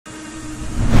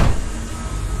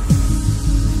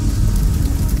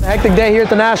Hectic day here at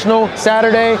the National.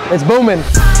 Saturday, it's booming.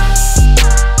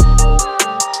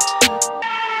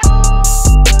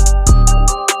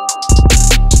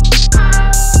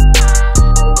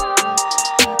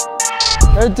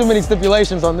 There are too many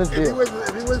stipulations on this deal. If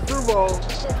he wins Super Bowl,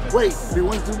 wait, if he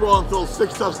wins Super Bowl and throws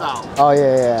 6 touchdowns. Oh,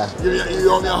 yeah.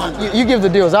 You owe me 100. You give the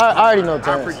deals. I already know,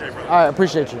 Terrence. I appreciate it, bro. All right,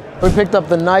 appreciate you. We picked up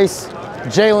the nice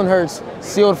Jalen Hurts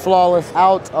sealed flawless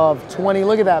out of 20.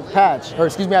 Look at that patch. Or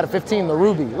excuse me, out of 15, the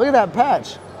ruby. Look at that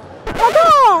patch.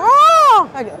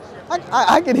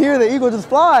 I can hear the eagle just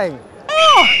flying.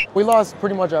 We lost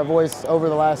pretty much our voice over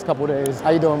the last couple days. How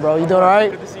you doing, bro? You doing all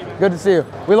right? Good to see you. Good to see you.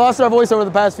 We lost our voice over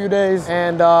the past few days,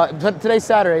 and today's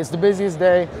Saturday. It's the busiest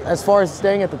day. As far as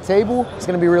staying at the table, it's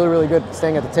gonna be really, really good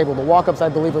staying at the table. The walk-ups, I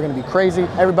believe, are gonna be crazy.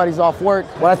 Everybody's off work.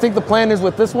 What I think the plan is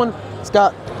with this one, it's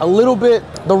got a little bit,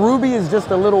 the ruby is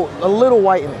just a little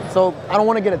white in it. So I don't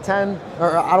wanna get a 10,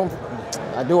 or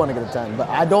I do want to get a 10, but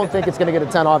I don't think it's going to get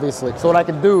a 10, obviously. So what I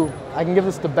can do, I can give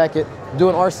this to Beckett, do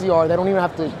an RCR. They don't even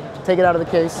have to take it out of the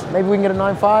case. Maybe we can get a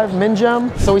 9.5, Min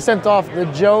Gem. So we sent off the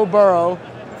Joe Burrow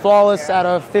flawless out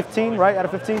of 15, right? Out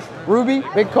of 15. Ruby,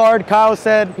 big card. Kyle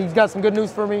said he's got some good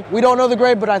news for me. We don't know the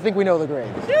grade, but I think we know the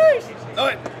grade. Know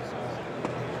it.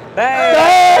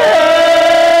 Hey!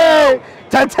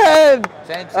 10-10!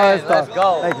 10-10, Let's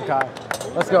go. Thank you, Kyle.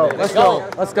 Let's go.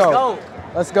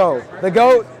 Let's go. The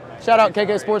GOAT. Shout out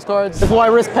KK Sports Cards. This is why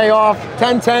risk pay off.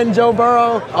 10-10 Joe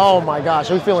Burrow. Oh my gosh,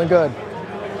 we're feeling good.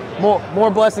 More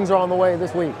blessings are on the way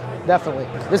this week, definitely.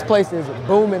 This place is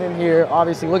booming in here.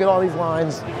 Obviously, look at all these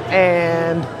lines.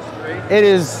 And it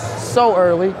is so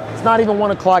early. It's not even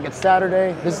 1 o'clock, it's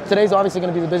Saturday. Today's obviously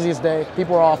gonna be the busiest day.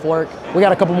 People are off work. We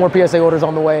got a couple more PSA orders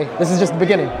on the way. This is just the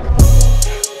beginning.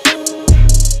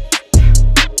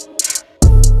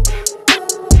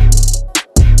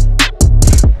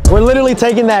 We're literally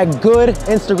taking that good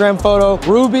Instagram photo,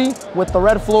 Ruby with the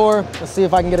red floor. Let's see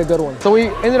if I can get a good one. So we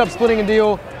ended up splitting a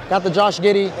deal, got the Josh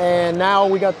Giddey, and now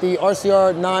we got the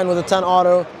RCR 9 with a 10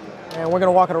 auto, and we're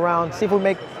gonna walk it around, see if we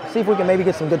can maybe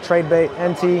get some good trade bait.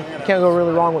 NT, you can't go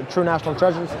really wrong with true national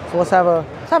treasures. So let's have a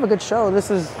good show.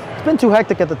 It's been too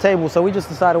hectic at the table, so we just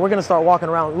decided we're gonna start walking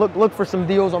around, look for some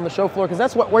deals on the show floor, because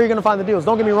that's where you're gonna find the deals.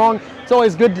 Don't get me wrong, it's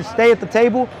always good to stay at the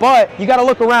table, but you gotta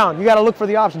look around. You gotta look for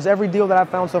the options. Every deal that I've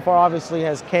found so far obviously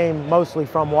has came mostly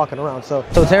from walking around. So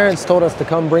Terrence told us to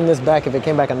come bring this back if it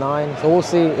came back a 9. So we'll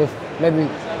see if maybe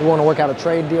we wanna work out a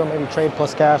trade deal, maybe trade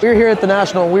plus cash. We're here at the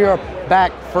National, we are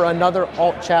back for another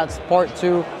Alt Chats Part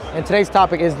 2. And today's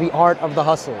topic is the art of the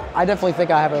hustle. I definitely think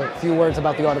I have a few words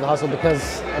about the art of the hustle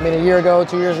because, I mean, a year ago,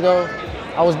 2 years ago,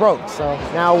 I was broke. So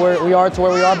now we are to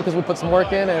where we are because we put some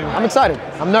work in, and I'm excited.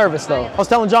 I'm nervous though. I was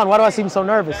telling John, why do I seem so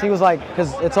nervous? He was like,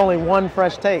 because it's only one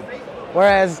fresh take.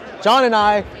 Whereas John and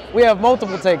I, we have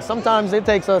multiple takes. Sometimes it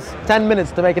takes us 10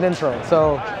 minutes to make an intro.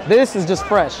 So this is just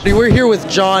fresh. We're here with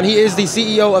John. He is the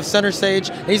CEO of Center Stage.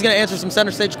 And he's gonna answer some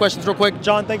Center Stage questions real quick.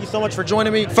 John, thank you so much for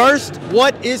joining me. First,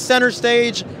 what is Center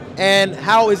Stage and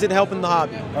how is it helping the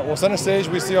hobby? Well, Center Stage,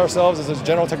 we see ourselves as a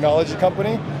general technology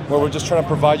company where we're just trying to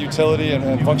provide utility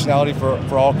and functionality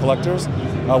for all collectors.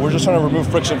 We're just trying to remove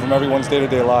friction from everyone's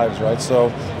day-to-day lives, right?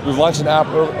 So we've launched an app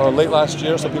late last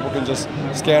year so people can just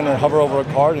scan and hover over a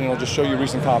card and it'll just show you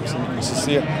recent comps. And you can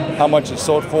see how much it's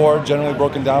sold for, generally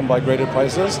broken down by graded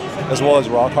prices, as well as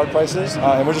raw card prices.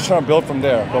 And we're just trying to build from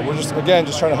there. But we're just trying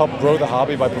to help grow the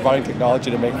hobby by providing technology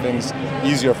to make things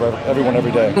easier for everyone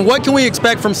every day. What can we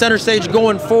expect from Center Stage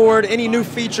going forward? Any new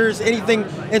features, anything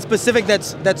in specific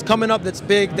that's coming up that's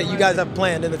big that you guys have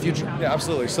planned in the future? Yeah,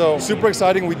 absolutely. So super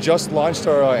exciting. We just launched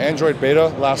our Android beta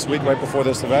last week, right before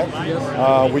this event.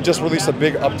 We just released a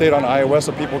big update on iOS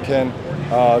so people can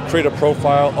create a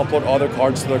profile, upload all their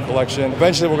cards to their collection.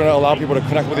 Eventually, we're going to allow people to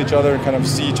connect with each other and kind of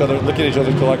see each other, look at each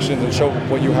other's collections and show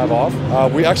what you have off.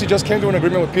 We actually just came to an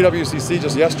agreement with PWCC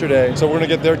just yesterday, so we're going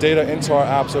to get their data into our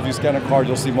app. So if you scan a card,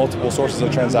 you'll see multiple sources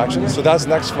of transactions. So that's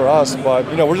next for us. But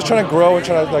we're just trying to grow and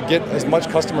trying to get as much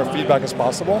customer feedback as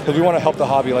possible because we want to help the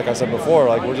hobby. Like I said before,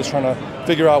 we're just trying to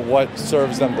figure out what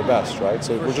serves them the best, right?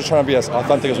 So we're just trying to be as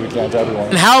authentic as we can to everyone.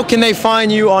 And how can they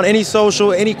find you on any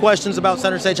social? Any questions about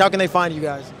Center Stage? How can they find you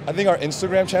guys? I think our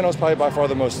Instagram channel is probably by far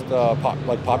the most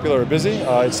popular or busy.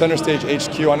 It's Center Stage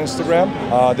HQ on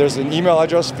Instagram. There's an email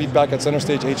address,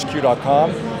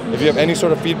 feedback@centerstagehq.com. If you have any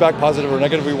sort of feedback, positive or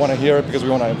negative, we want to hear it because we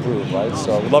want to improve, right?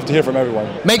 So we'd love to hear from everyone.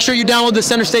 Make sure you download the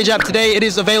Center Stage app today. It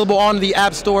is available on the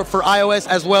App Store for iOS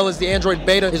as well as the Android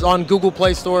beta is on Google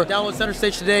Play Store. Download Center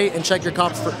Stage today and check your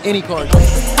comps for any card.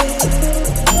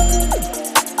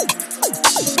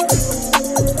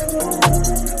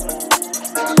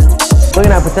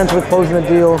 Looking at potentially closing a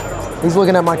deal. He's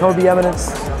looking at my Kobe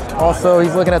Eminence. Also,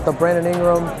 he's looking at the Brandon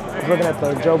Ingram. He's looking at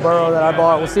the Joe Burrow that I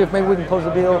bought. We'll see if maybe we can close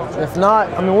the deal. If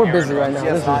not, I mean, we're busy right now.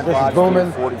 This is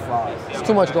booming. There's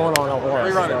too much going on out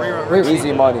there.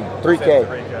 Easy money,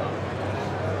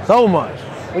 3K. So much.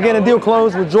 We're getting a deal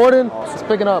closed with Jordan. He's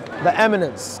picking up the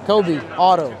Eminence Kobe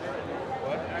auto.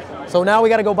 So now we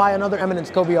got to go buy another Eminence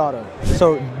Kobe auto.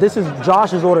 So this is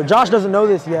Josh's order. Josh doesn't know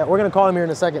this yet. We're going to call him here in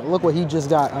a second. Look what he just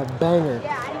got. A banger.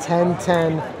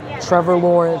 10-10 Trevor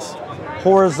Lawrence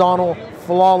horizontal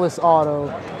flawless auto.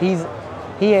 He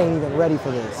ain't even ready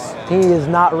for this. He is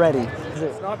not ready.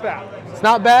 It's not bad. It's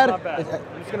not bad? Not bad.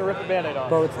 I'm just gonna rip the Band-Aid off.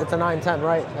 Bro, it's a 910,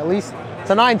 right? At least?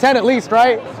 It's a 910 at least,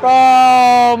 right?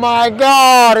 Oh my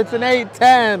God, it's an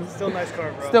 810. Still a nice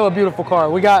car, bro. Still a beautiful car.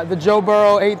 We got the Joe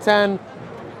Burrow 810.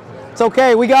 It's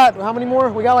okay, we got, how many more?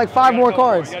 We got like 5 more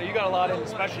cards. You got a lot in,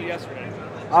 especially yesterday.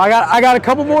 I got a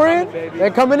couple more in. They're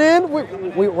coming in.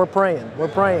 We're praying. We're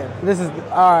praying. This is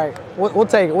all right. We'll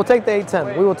take it. We'll take the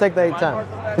 810. We will take the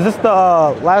 810. Is this the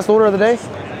last order of the day?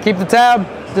 Keep the tab.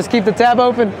 Just keep the tab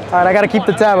open. All right, I got to keep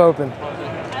the tab open.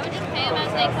 I would just pay them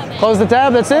as they come in. Close the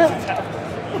tab. That's it.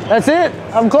 That's it.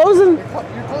 I'm closing.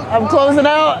 I'm closing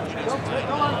out.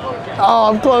 Oh,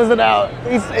 I'm closing out.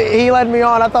 He led me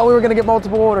on. I thought we were gonna get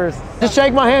multiple orders. Just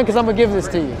shake my hand because I'm gonna give this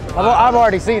to you. I've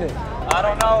already seen it. I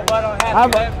don't know if I don't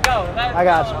have to. Let's go. I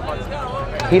got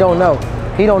you. He don't know.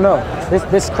 He don't know. This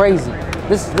is crazy.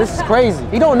 This is crazy.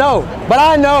 He don't know, but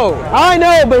I know. I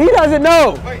know, but he doesn't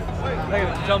know.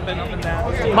 Jumping up and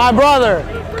down. My brother,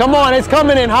 come on, it's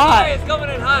coming in hot. It's coming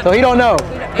in hot. So he don't know.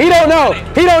 He don't know.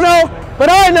 He don't know, but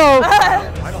I know.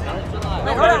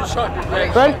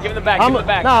 Ready? Give him the back. Give him the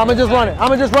back. No, I'm gonna just run it. I'm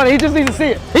gonna just run it. He just needs to see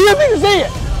it. He just needs to see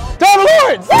it. Trevor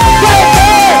Lawrence.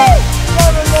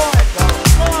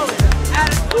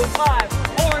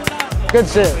 Good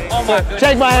shit. Oh my goodness.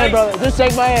 Shake my hand, brother. Just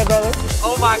shake my hand, brother.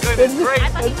 Oh my goodness. Great.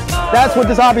 That's what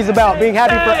this hobby's about. Being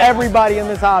happy for everybody in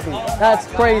this hobby. That's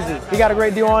crazy. He got a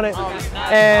great deal on it,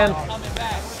 and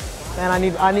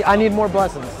I need more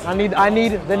blessings. I need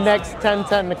the next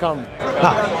 10-10 to come.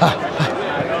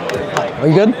 Are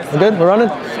you good? We're good? We're running?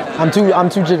 I'm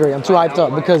too jittery. I'm too hyped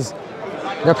up because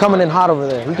they're coming in hot over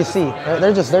there. You can see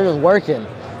they're just working.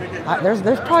 There's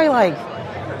probably like,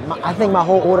 I think my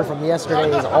whole order from yesterday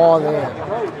is all there.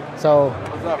 So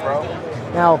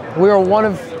now we are one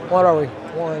of, what are we?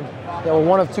 Yeah, we're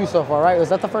one of 2 so far, right? Was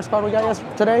that the first card we got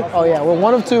today? Oh yeah, we're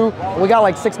 1 of 2. We got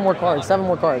like 6 more cards, 7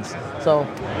 more cards. So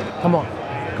come on,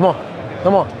 come on,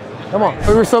 come on, come on.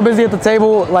 We were so busy at the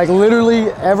table, like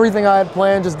literally everything I had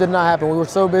planned just did not happen. We were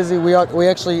so busy. We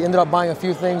actually ended up buying a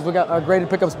few things. We got our graded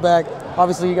pickups back.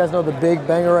 Obviously you guys know the big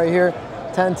banger right here.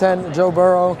 10-10 Joe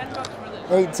Burrow.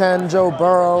 8-10 Joe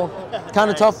Burrow.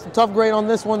 Kind of tough grade on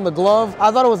this one. The glove,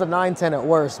 I thought it was a 9-10 at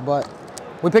worst, but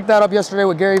we picked that up yesterday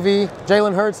with Gary V.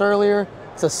 Jalen Hurts earlier.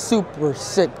 It's a super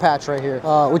sick patch right here.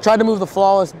 We tried to move the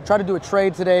flawless, tried to do a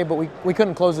trade today, but we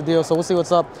couldn't close the deal, so we'll see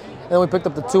what's up. And then we picked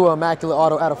up the Tua Immaculate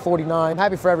Auto out of 49. I'm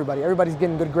happy for everybody. Everybody's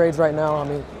getting good grades right now. I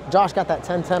mean, Josh got that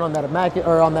 10-10 on that Immaculate,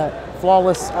 or on that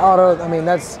flawless auto. I mean,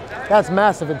 that's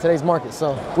massive in today's market.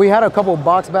 So we had a couple of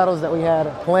box battles that we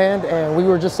had planned, and we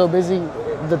were just so busy,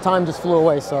 the time just flew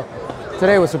away. So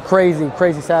today was a crazy,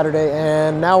 crazy Saturday,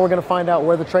 and now we're gonna find out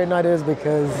where the trade night is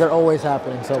because they're always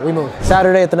happening, so we move.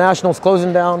 Saturday at the Nationals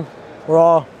closing down. We're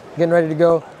all getting ready to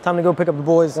go. Time to go pick up the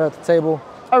boys. They're at the table.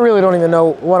 I really don't even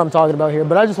know what I'm talking about here,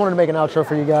 but I just wanted to make an outro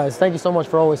for you guys. Thank you so much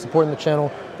for always supporting the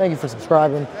channel. Thank you for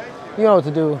subscribing. You know what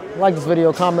to do. Like this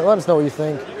video, comment, let us know what you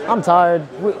think. I'm tired.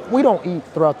 We don't eat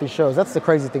throughout these shows. That's the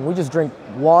crazy thing. We just drink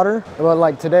water. But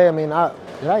like today, I mean,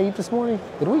 did I eat this morning?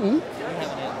 Did we eat?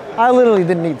 I literally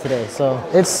didn't eat today, so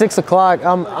it's 6 o'clock.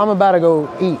 I'm about to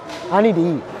go eat. I need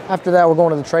to eat. After that, we're going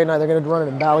to the trade night. They're gonna run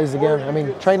it in Bally's again. I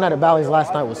mean, trade night at Bally's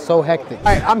last night was so hectic. All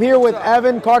right, I'm here with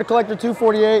Evan, card collector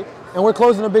 248, and we're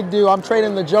closing a big deal. I'm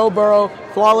trading the Joe Burrow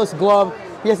flawless glove,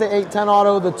 PSA 810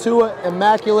 auto, the Tua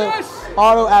Immaculate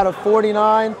auto out of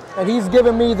 49, and he's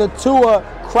giving me the Tua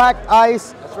cracked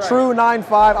ice, true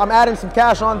 9.5. I'm adding some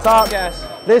cash on top. Yes.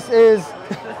 This is,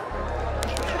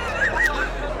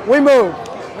 we move.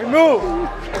 We move.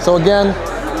 So again,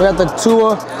 we got the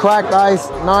Tua cracked ice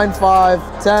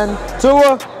 9.5, 10.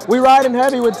 Tua, we riding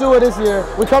heavy with Tua this year.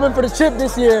 We coming for the chip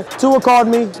this year. Tua called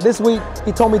me this week.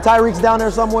 He told me Tyreek's down there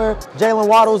somewhere. Jalen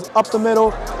Waddle's up the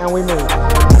middle, and we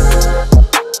move.